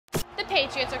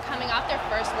Patriots are coming off their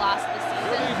first loss of the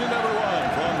season. Ladies and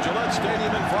everyone, from Gillette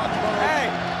Stadium in Foxborough.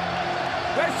 Hey,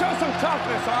 let's show some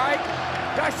toughness, all right?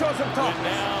 Let's show some toughness.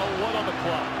 And now, what on the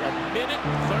clock? A minute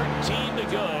 13 to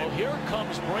go. Here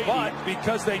comes Brady. But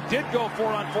because they did go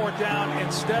for it on 4th down,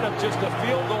 instead of just a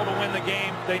field goal to win the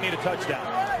game, they need a touchdown.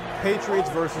 Patriots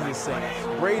versus the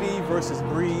Saints. Brady versus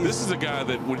Breeze. This is a guy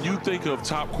that when you think of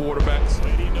top quarterbacks,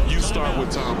 you start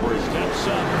with Tom Brady. Steps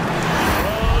up,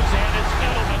 throws, and it's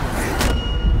Edelman.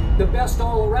 The best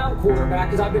all-around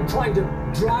quarterback, is I've been trying to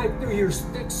drive through your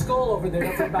thick skull over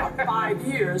there for about 5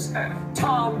 years.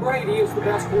 Tom Brady is the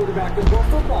best quarterback in pro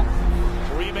football.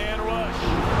 3-man rush.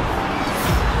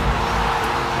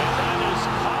 And that is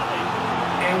Collie.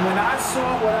 And when I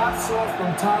saw what I saw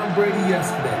from Tom Brady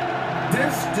yesterday,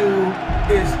 this dude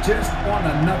is just on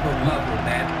another level,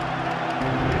 man.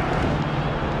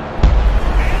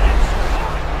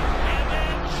 And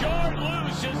then Jordan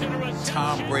loses in a reception.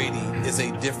 Tom Brady is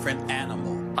a different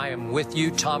animal. I am with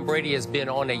you. Tom Brady has been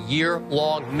on a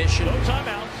year-long mission. No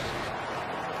timeouts.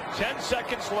 10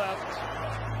 seconds left.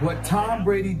 What Tom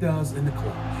Brady does in the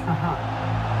clutch.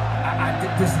 I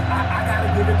got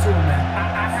to give it to him, man.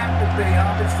 I have to pay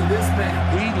homage to this man.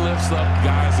 He lifts up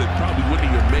guys that probably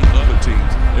wouldn't even make other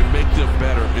teams and make them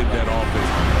better in that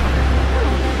offense.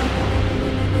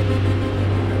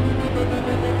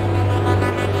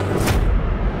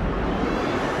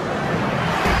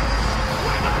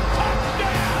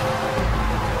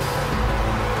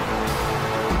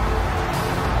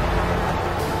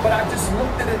 But I just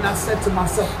looked at it and I said to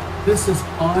myself, this is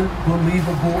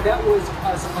unbelievable. That was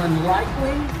as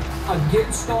unlikely,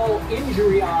 against all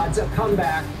injury odds, a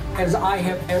comeback as I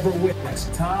have ever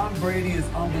witnessed. Tom Brady is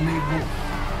unbelievable.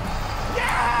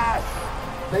 Yes!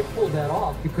 They pulled that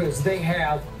off because they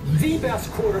have the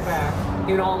best quarterback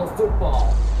in all of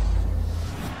football.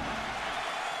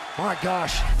 My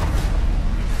gosh.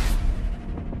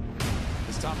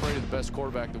 Is Tom Brady the best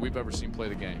quarterback that we've ever seen play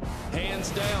the game? Hands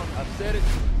down. I said it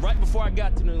right before I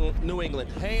got to New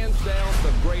England. Hands down,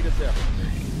 the greatest ever.